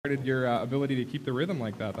applauded your ability to keep the rhythm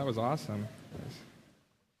like that. That was awesome.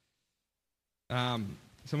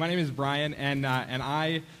 So my name is Brian, and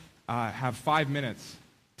I have 5 minutes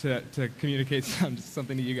to communicate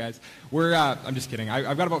something to you guys. I'm just kidding.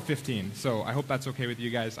 I've got about 15, so I hope that's okay with you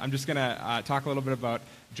guys. I'm just going to talk a little bit about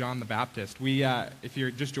John the Baptist. If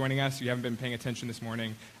you're just joining us, you haven't been paying attention this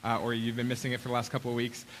morning, or you've been missing it for the last couple of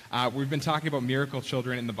weeks, we've been talking about miracle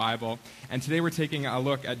children in the Bible, and today we're taking a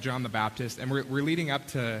look at John the Baptist, and we're leading up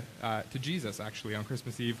to Jesus, actually, on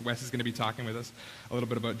Christmas Eve. Wes is going to be talking with us a little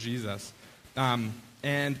bit about Jesus.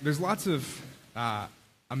 And there's lots of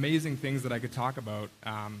amazing things that I could talk about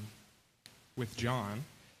with John.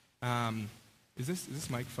 Is this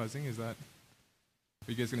mic fuzzing? Are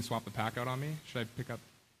you guys going to swap the pack out on me? Should I pick up?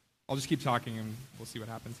 I'll just keep talking and we'll see what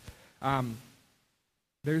happens.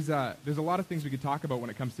 There's a lot of things we could talk about when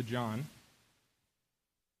it comes to John.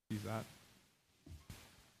 Use that.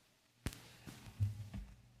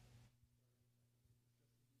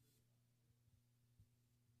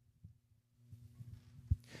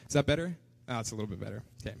 Is that better? Oh, it's a little bit better.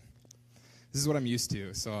 Okay. This is what I'm used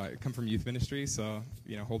to. So I come from youth ministry, so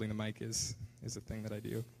holding the mic is a thing that I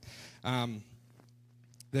do.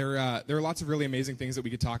 There are lots of really amazing things that we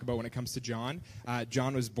could talk about when it comes to John.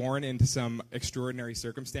 John was born into some extraordinary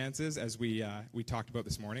circumstances, as we talked about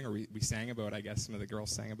this morning, or we sang about, I guess some of the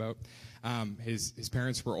girls sang about. His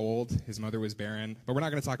parents were old, his mother was barren, but we're not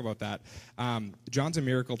going to talk about that. John's a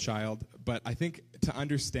miracle child, but I think to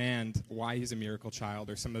understand why he's a miracle child,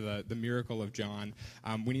 or some of the miracle of John,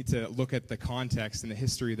 we need to look at the context and the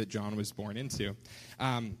history that John was born into.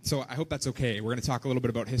 So I hope that's okay. We're going to talk a little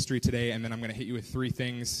bit about history today, and then I'm going to hit you with 3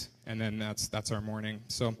 things, and then that's our morning.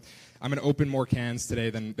 So I'm going to open more cans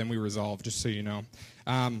today than we resolved, just so you know.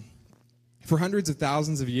 For hundreds of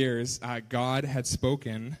thousands of years, God had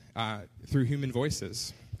spoken through human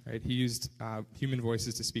voices. Right? He used human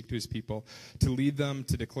voices to speak to his people, to lead them,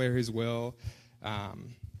 to declare his will,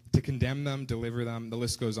 to condemn them, deliver them. The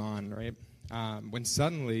list goes on. Right? When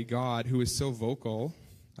suddenly God, who is so vocal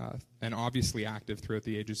and obviously active throughout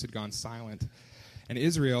the ages, had gone silent, and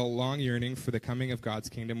Israel, long yearning for the coming of God's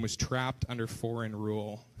kingdom, was trapped under foreign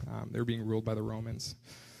rule. They were being ruled by the Romans,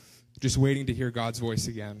 just waiting to hear God's voice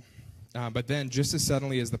again. But then, just as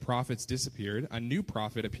suddenly as the prophets disappeared, a new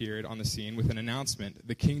prophet appeared on the scene with an announcement: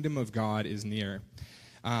 the kingdom of God is near.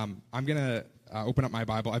 I'm going to open up my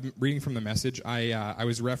Bible. I'm reading from the Message. I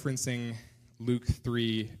was referencing Luke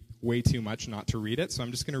 3 way too much not to read it, so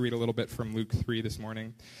I'm just going to read a little bit from Luke 3 this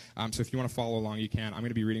morning. So if you want to follow along, you can. I'm going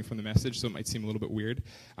to be reading from the Message, so it might seem a little bit weird.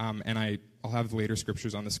 And I'll have later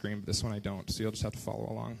scriptures on the screen, but this one I don't, so you'll just have to follow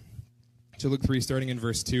along. So Luke 3, starting in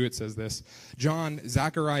verse 2, it says this: John,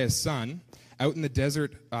 Zachariah's son, out in the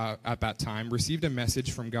desert at that time, received a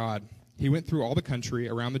message from God. He went through all the country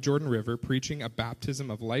around the Jordan River, preaching a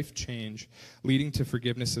baptism of life change, leading to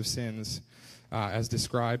forgiveness of sins, as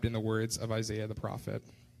described in the words of Isaiah the prophet.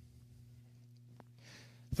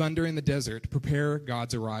 Thunder in the desert, prepare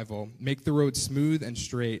God's arrival. Make the road smooth and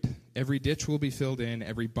straight. Every ditch will be filled in,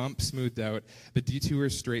 every bump smoothed out, the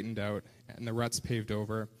detours straightened out, and the ruts paved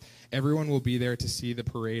over. Everyone will be there to see the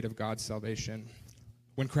parade of God's salvation.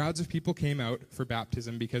 When crowds of people came out for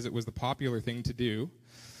baptism because it was the popular thing to do,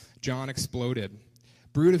 John exploded.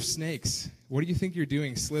 Brood of snakes, what do you think you're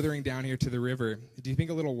doing slithering down here to the river? Do you think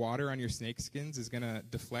a little water on your snake skins is going to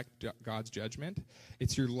deflect God's judgment?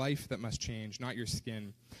 It's your life that must change, not your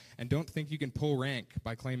skin. And don't think you can pull rank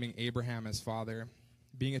by claiming Abraham as father.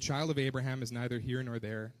 Being a child of Abraham is neither here nor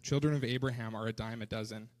there. Children of Abraham are a dime a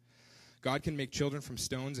dozen. God can make children from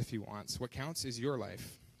stones if he wants. What counts is your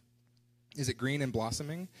life. Is it green and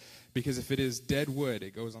blossoming? Because if it is dead wood,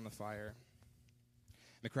 it goes on the fire.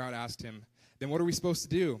 The crowd asked him, then what are we supposed to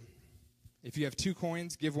do? If you have 2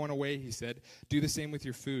 coins, give one away, he said. Do the same with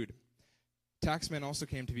your food. Taxmen also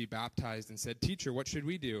came to be baptized and said, Teacher, what should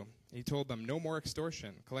we do? He told them, no more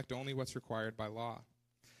extortion. Collect only what's required by law.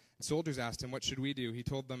 Soldiers asked him, what should we do? He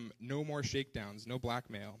told them, no more shakedowns, no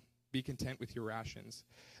blackmail. Be content with your rations.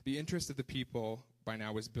 The interest of the people by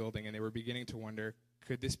now was building, and they were beginning to wonder,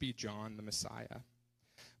 could this be John the Messiah?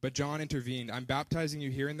 But John intervened. I'm baptizing you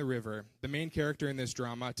here in the river. The main character in this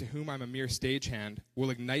drama, to whom I'm a mere stagehand, will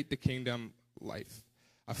ignite the kingdom life.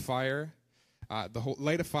 A fire,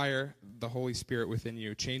 light a fire, the Holy Spirit within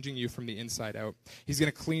you, changing you from the inside out. He's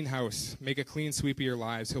going to clean house, make a clean sweep of your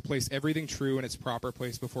lives. He'll place everything true in its proper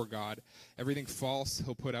place before God. Everything false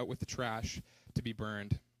he'll put out with the trash to be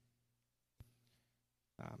burned.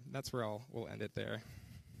 That's where we'll end it there.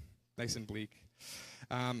 Nice and bleak.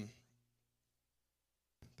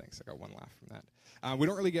 Thanks, I got one laugh from that. We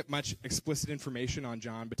don't really get much explicit information on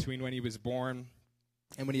John between when he was born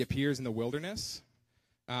and when he appears in the wilderness.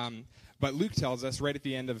 But Luke tells us right at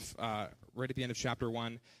the end of chapter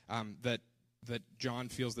 1 that John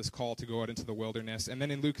feels this call to go out into the wilderness, and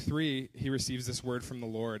then in Luke 3 he receives this word from the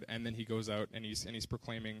Lord, and then he goes out and he's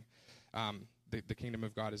proclaiming the kingdom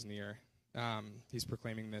of God is near. He's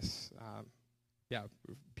proclaiming this.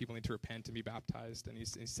 People need to repent and be baptized, and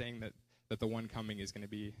he's saying that the one coming is going to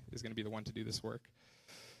be the one to do this work.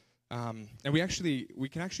 And we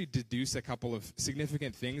can actually deduce a couple of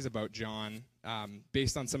significant things about John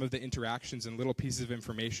based on some of the interactions and little pieces of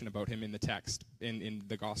information about him in the text, in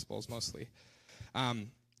the Gospels mostly.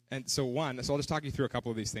 So I'll just talk you through a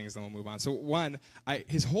couple of these things, then we'll move on. So one,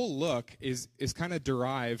 his whole look is kind of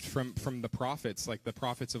derived from the prophets, like the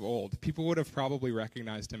prophets of old. People would have probably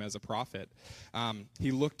recognized him as a prophet.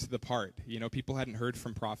 He looked the part. People hadn't heard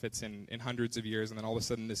from prophets in hundreds of years, and then all of a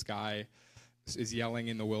sudden this guy is yelling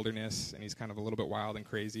in the wilderness, and he's kind of a little bit wild and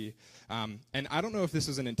crazy. And I don't know if this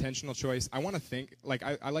was an intentional choice. I want to think,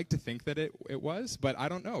 I like to think that it was, but I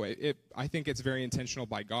don't know. I think it's very intentional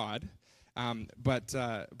by God. But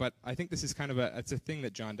I think this is kind of it's a thing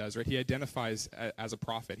that John does, right? He identifies as a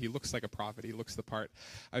prophet. He looks like a prophet. He looks the part.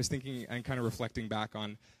 I was thinking and kind of reflecting back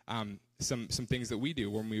on some things that we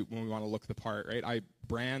do when we want to look the part, right?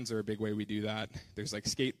 Brands are a big way we do that. There's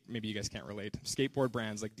maybe you guys can't relate. Skateboard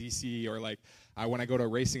brands like DC, or when I go to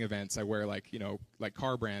racing events, I wear like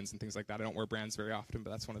car brands and things like that. I don't wear brands very often,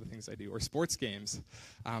 but that's one of the things I do. Or sports games.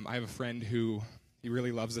 I have a friend who he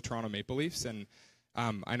really loves the Toronto Maple Leafs, and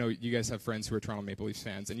I know you guys have friends who are Toronto Maple Leafs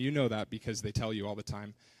fans, and you know that because they tell you all the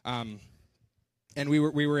time. And we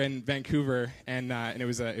were in Vancouver, and there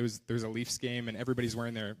was a Leafs game, and everybody's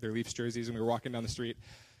wearing their Leafs jerseys, and we were walking down the street,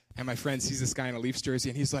 and my friend sees this guy in a Leafs jersey,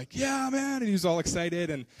 and he's like, "Yeah, man!" And he was all excited,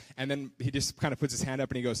 and then he just kind of puts his hand up,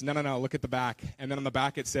 and he goes, "No, look at the back." And then on the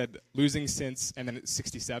back it said, "Losing since," and then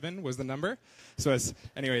 67 was the number. So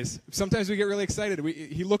anyways, sometimes we get really excited.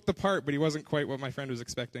 He looked the part, but he wasn't quite what my friend was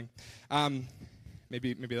expecting.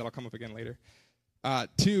 Maybe that'll come up again later. So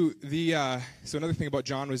another thing about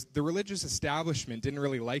John was the religious establishment didn't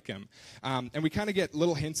really like him. And we kind of get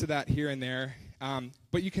little hints of that here and there.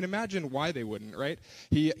 But you can imagine why they wouldn't, right?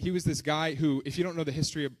 He was this guy who, if you don't know the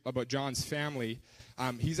history about John's family,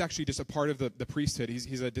 he's actually just a part of the priesthood.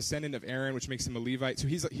 He's a descendant of Aaron, which makes him a Levite. So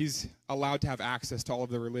he's allowed to have access to all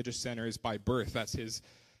of the religious centers by birth. That's his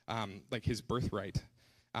birthright.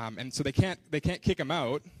 And so they can't kick him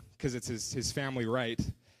out, because it's his family right,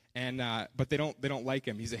 but they don't like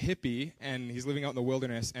him. He's a hippie, and he's living out in the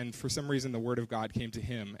wilderness, and for some reason the word of God came to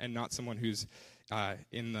him, and not someone who's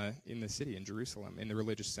in the city, in Jerusalem, in the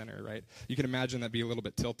religious center, right? You can imagine that'd be a little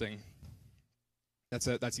bit tilting.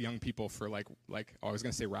 That's young people for I was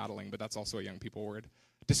going to say rattling, but that's also a young people word.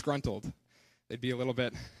 Disgruntled. They'd be a little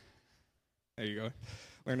bit, there you go,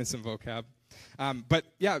 learning some vocab.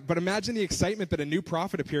 But imagine the excitement that a new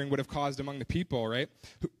prophet appearing would have caused among the people, right?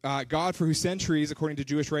 God, for whose centuries, according to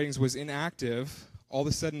Jewish writings, was inactive, all of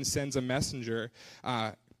a sudden sends a messenger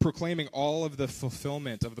proclaiming all of the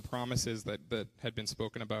fulfillment of the promises that had been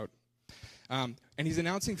spoken about. And he's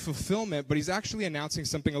announcing fulfillment, but he's actually announcing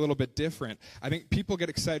something a little bit different. I think people get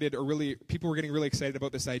excited, people were getting really excited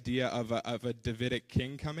about this idea of a Davidic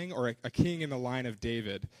king coming, or a king in the line of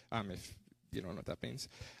David, if you don't know what that means.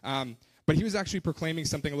 But he was actually proclaiming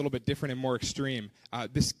something a little bit different and more extreme.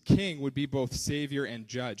 This king would be both savior and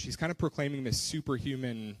judge. He's kind of proclaiming this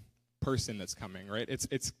superhuman person that's coming, right?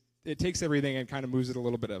 It takes everything and kind of moves it a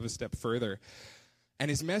little bit of a step further. And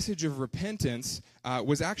his message of repentance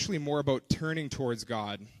was actually more about turning towards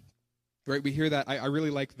God. Right, we hear that. I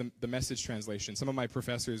really like the Message translation. Some of my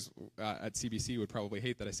professors at CBC would probably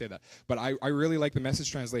hate that I say that. But I really like the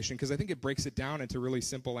Message translation because I think it breaks it down into really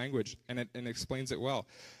simple language and it explains it well.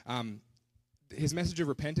 His message of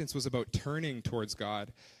repentance was about turning towards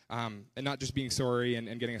God and not just being sorry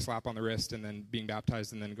and getting a slap on the wrist and then being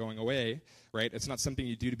baptized and then going away. Right? It's not something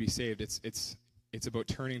you do to be saved. It's about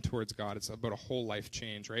turning towards God. It's about a whole life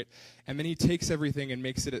change. Right? And then he takes everything and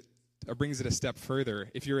brings it a step further.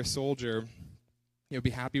 If you're a soldier, be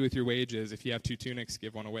happy with your wages. If you have 2 tunics,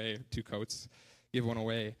 give one away. 2 coats, give one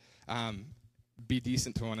away. Be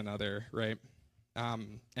decent to one another, right?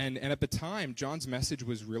 And at the time, John's message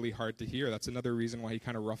was really hard to hear. That's another reason why he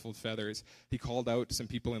kind of ruffled feathers. He called out some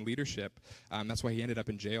people in leadership. That's why he ended up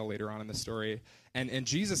in jail later on in the story. And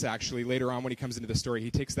Jesus actually, later on when he comes into the story,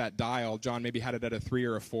 he takes that dial. John maybe had it at a 3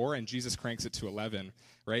 or a 4, and Jesus cranks it to 11,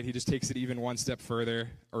 right? He just takes it even one step further,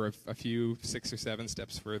 or a few 6 or 7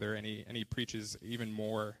 steps further, and he preaches even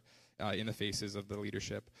more in the faces of the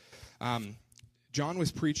leadership. John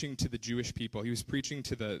was preaching to the Jewish people. He was preaching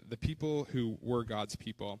to the people who were God's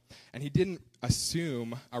people. And he didn't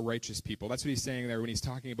assume a righteous people. That's what he's saying there when he's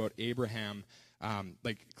talking about Abraham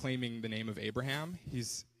like claiming the name of Abraham.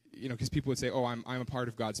 He's, because people would say, "Oh, I'm a part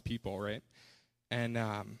of God's people," right? And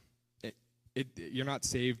you're not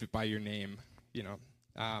saved by your name,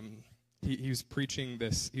 He was preaching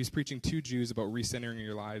this. He was preaching to Jews about recentering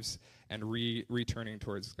your lives and returning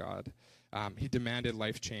towards God. He demanded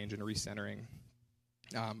life change and recentering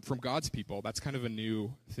from God's people. That's kind of a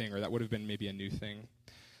new thing, or that would have been maybe a new thing.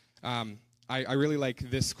 I really like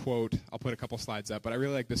this quote. I'll put a couple slides up, but I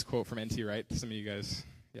really like this quote from N.T. Wright. Some of you guys,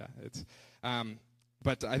 it's.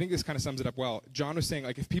 But I think this kind of sums it up well. John was saying,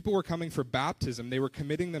 like, if people were coming for baptism, they were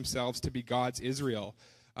committing themselves to be God's Israel.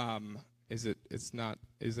 Is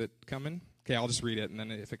it coming? Okay, I'll just read it, and then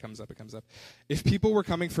if it comes up, it comes up. If people were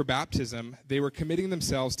coming for baptism, they were committing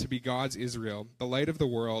themselves to be God's Israel, the light of the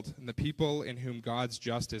world, and the people in whom God's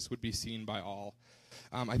justice would be seen by all.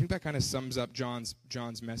 I think that kind of sums up John's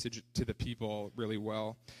message to the people really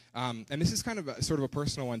well. And this is kind of sort of a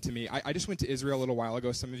personal one to me. I just went to Israel a little while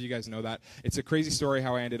ago. Some of you guys know that. It's a crazy story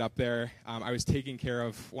how I ended up there. I was taking care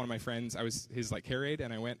of one of my friends. I was his care aide,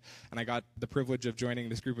 and I went and I got the privilege of joining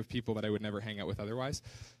this group of people that I would never hang out with otherwise.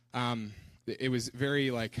 It was very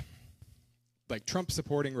like Trump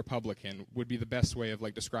supporting Republican would be the best way of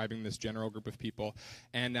describing this general group of people,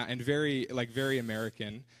 and very very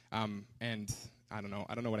American, and I don't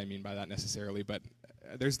know what I mean by that necessarily, but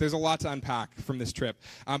there's a lot to unpack from this trip.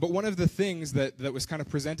 But one of the things that was kind of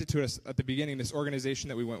presented to us at the beginning, this organization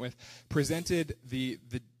that we went with presented the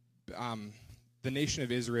nation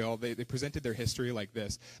of Israel. They presented their history like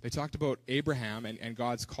this. They talked about Abraham and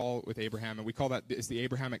God's call with Abraham, and we call that it's the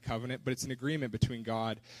Abrahamic covenant, but it's an agreement between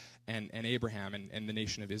God and Abraham and the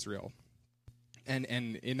nation of Israel. And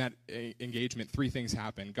in that engagement, three things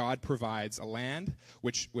happen. God provides a land,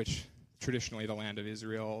 which traditionally the land of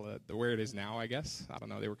Israel, where it is now, I guess. I don't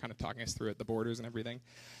know. They were kind of talking us through it, the borders and everything.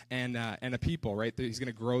 And a people, right? He's going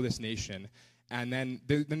to grow this nation. And then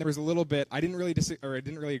there was a little bit, I didn't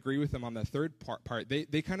really agree with them on the third part.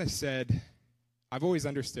 They kind of said, I've always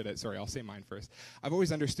understood it. Sorry, I'll say mine first. I've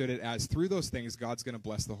always understood it as through those things, God's going to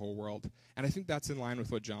bless the whole world. And I think that's in line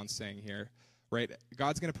with what John's saying here, right?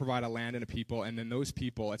 God's going to provide a land and a people, and then those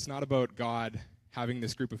people, it's not about God having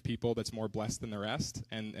this group of people that's more blessed than the rest,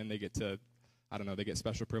 and they get to, I don't know, they get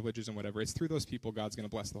special privileges and whatever. It's through those people God's going to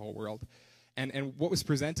bless the whole world. And what was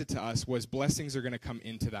presented to us was blessings are going to come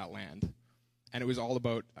into that land. And it was all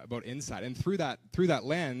about inside. And through that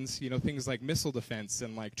lens, things like missile defense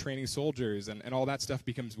and training soldiers and all that stuff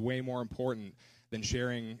becomes way more important than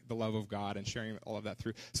sharing the love of God and sharing all of that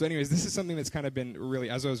through. So anyways, this is something that's kind of been really,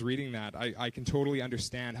 as I was reading that, I can totally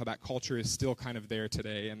understand how that culture is still kind of there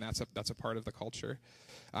today, and that's a part of the culture.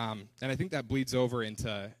 And I think that bleeds over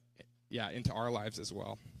into our lives as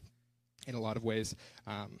well in a lot of ways.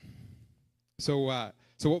 So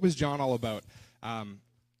what was John all about?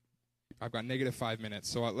 I've got -5 minutes,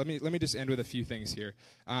 so let me just end with a few things here.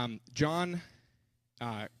 John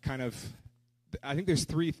I think there's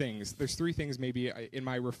three things. There's three things maybe in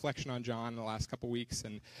my reflection on John in the last couple weeks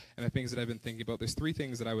and the things that I've been thinking about. There's three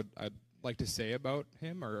things that I'd like to say about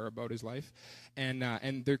him or about his life. And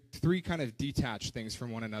they're three kind of detached things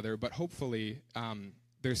from one another, but hopefully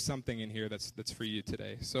there's something in here that's for you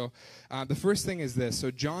today. So the first thing is this.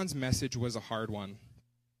 So John's message was a hard one.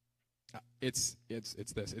 It's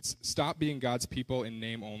this. It's stop being God's people in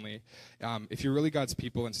name only. If you're really God's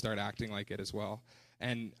people, and start acting like it as well.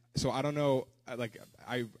 And so I don't know,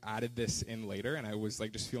 I added this in later, and I was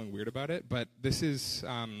just feeling weird about it. But this is,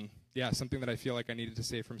 something that I feel like I needed to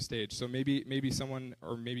say from stage. So maybe someone,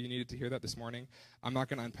 or maybe you needed to hear that this morning. I'm not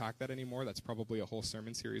going to unpack that anymore. That's probably a whole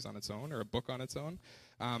sermon series on its own, or a book on its own.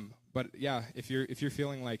 But yeah, if you're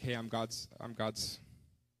feeling like, hey, I'm God's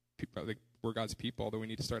people, we're God's people, that we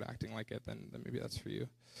need to start acting like it, then maybe that's for you.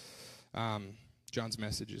 John's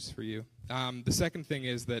message is for you. The second thing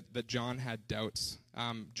is that John had doubts.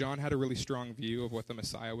 John had a really strong view of what the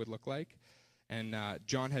Messiah would look like, and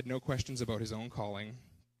John had no questions about his own calling,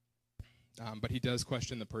 but he does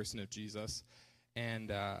question the person of Jesus,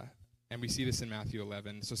 and we see this in Matthew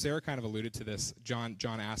 11. So Sarah kind of alluded to this. John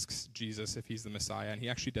asks Jesus if he's the Messiah, and he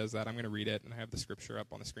actually does that. I'm going to read it, and I have the scripture up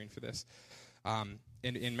on the screen for this.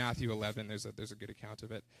 In Matthew 11, there's a good account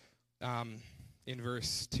of it. In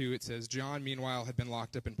verse 2, it says, John, meanwhile, had been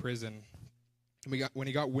locked up in prison. When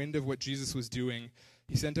he got wind of what Jesus was doing,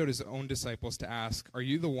 he sent out his own disciples to ask, are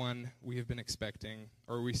you the one we have been expecting,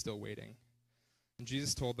 or are we still waiting? And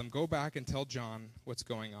Jesus told them, go back and tell John what's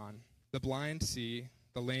going on. The blind see,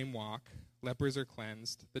 the lame walk, lepers are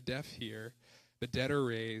cleansed, the deaf hear, the dead are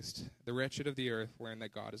raised, the wretched of the earth learn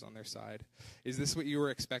that God is on their side. Is this what you were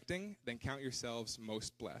expecting? Then count yourselves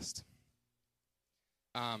most blessed.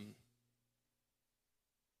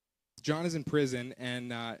 John is in prison,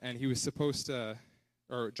 and he was supposed to,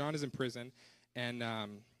 or John is in prison, and I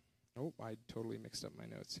totally mixed up my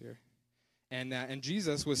notes here. And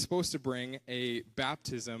Jesus was supposed to bring a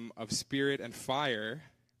baptism of spirit and fire,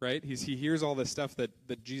 right? He hears all this stuff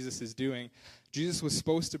that Jesus is doing. Jesus was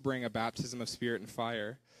supposed to bring a baptism of spirit and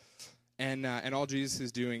fire, and all Jesus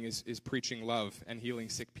is doing is preaching love and healing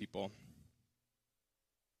sick people.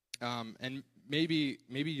 And maybe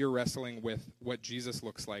you're wrestling with what Jesus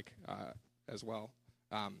looks like as well.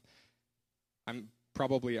 I'm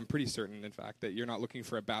pretty certain, in fact, that you're not looking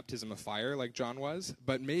for a baptism of fire like John was,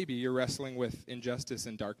 but maybe you're wrestling with injustice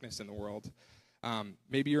and darkness in the world.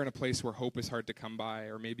 Maybe you're in a place where hope is hard to come by,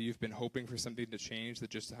 or maybe you've been hoping for something to change that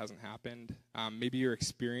just hasn't happened. Maybe your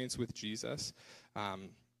experience with Jesus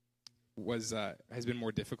has been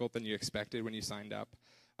more difficult than you expected when you signed up.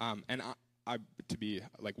 And I to be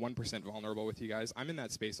like 1% vulnerable with you guys, I'm in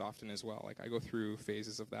that space often as well. Like, I go through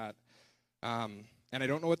phases of that. And I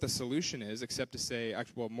don't know what the solution is, except to say,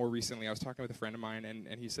 more recently I was talking with a friend of mine,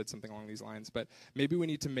 and he said something along these lines. But maybe we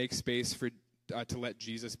need to make space for to let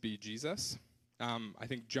Jesus be Jesus. I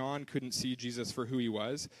think John couldn't see Jesus for who he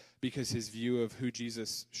was because his view of who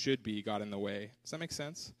Jesus should be got in the way. Does that make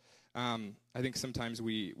sense? I think sometimes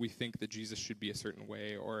we think that Jesus should be a certain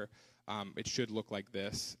way, or it should look like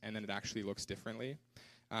this, and then it actually looks differently.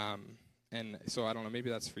 And so I don't know, maybe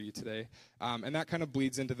that's for you today. And that kind of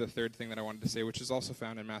bleeds into the third thing that I wanted to say, which is also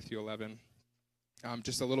found in Matthew 11.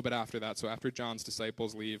 Just a little bit after that, so after John's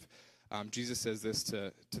disciples leave, Jesus says this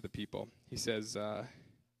to the people. He says,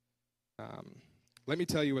 let me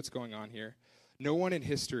tell you what's going on here. No one in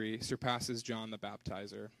history surpasses John the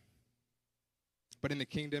Baptizer. But in the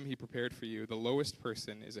kingdom he prepared for you, the lowest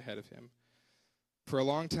person is ahead of him. For a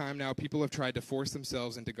long time now, people have tried to force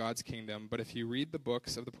themselves into God's kingdom, but if you read the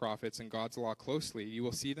books of the prophets and God's law closely, you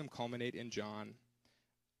will see them culminate in John,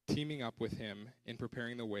 teaming up with him in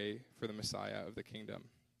preparing the way for the Messiah of the kingdom.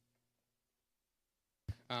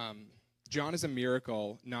 John is a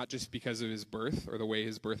miracle, not just because of his birth or the way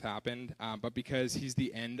his birth happened, but because he's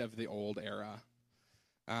the end of the old era.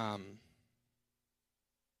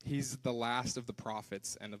 He's the last of the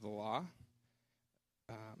prophets and of the law.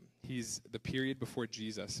 He's the period before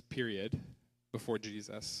Jesus.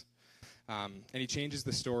 And he changes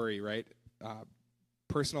the story, right?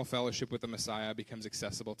 Personal fellowship with the Messiah becomes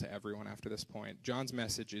accessible to everyone after this point. John's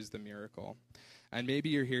message is the miracle. And maybe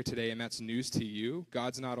you're here today and that's news to you.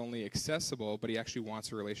 God's not only accessible, but he actually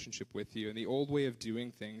wants a relationship with you. And the old way of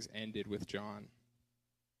doing things ended with John.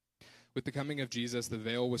 With the coming of Jesus, the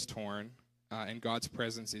veil was torn, and God's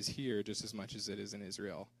presence is here just as much as it is in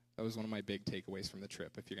Israel. That was one of my big takeaways from the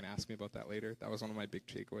trip. If you're going to ask me about that later, that was one of my big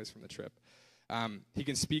takeaways from the trip. He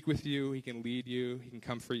can speak with you. He can lead you. He can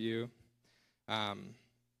comfort you.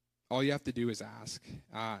 All you have to do is ask.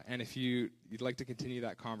 And if you'd like to continue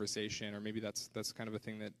that conversation, or maybe that's kind of a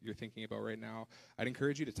thing that you're thinking about right now, I'd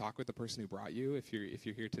encourage you to talk with the person who brought you. If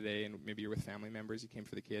you're here today and maybe you're with family members, you came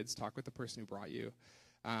for the kids, talk with the person who brought you.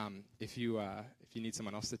 If you need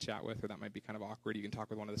someone else to chat with, or that might be kind of awkward, you can talk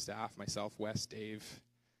with one of the staff, myself, Wes, Dave,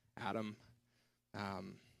 Adam,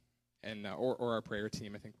 or our prayer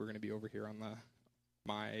team. I think we're going to be over here on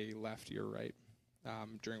my left, your right,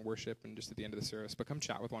 during worship and just at the end of the service. But come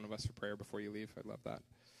chat with one of us for prayer before you leave. I'd love that.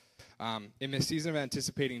 In this season of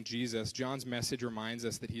anticipating Jesus, John's message reminds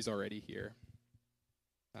us that he's already here.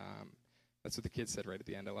 That's what the kids said right at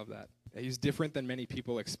the end. I love that. He's different than many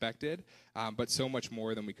people expected, but so much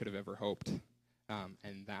more than we could have ever hoped.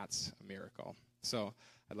 And that's a miracle. So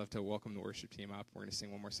I'd love to welcome the worship team up. We're going to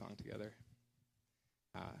sing one more song together.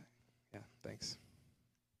 Thanks.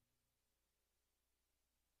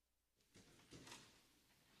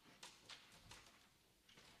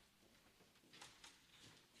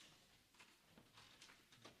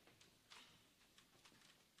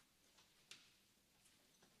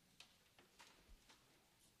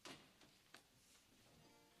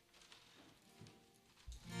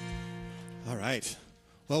 All right.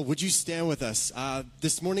 Well, would you stand with us?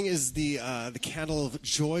 This morning is the candle of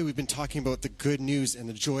joy. We've been talking about the good news and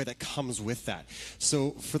the joy that comes with that.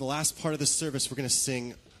 So for the last part of the service, we're going to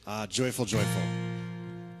sing Joyful, Joyful.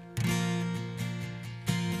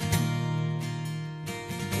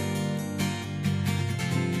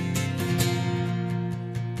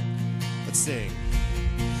 Let's sing.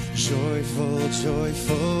 Joyful,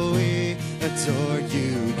 joyful, we adore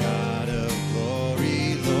you, God of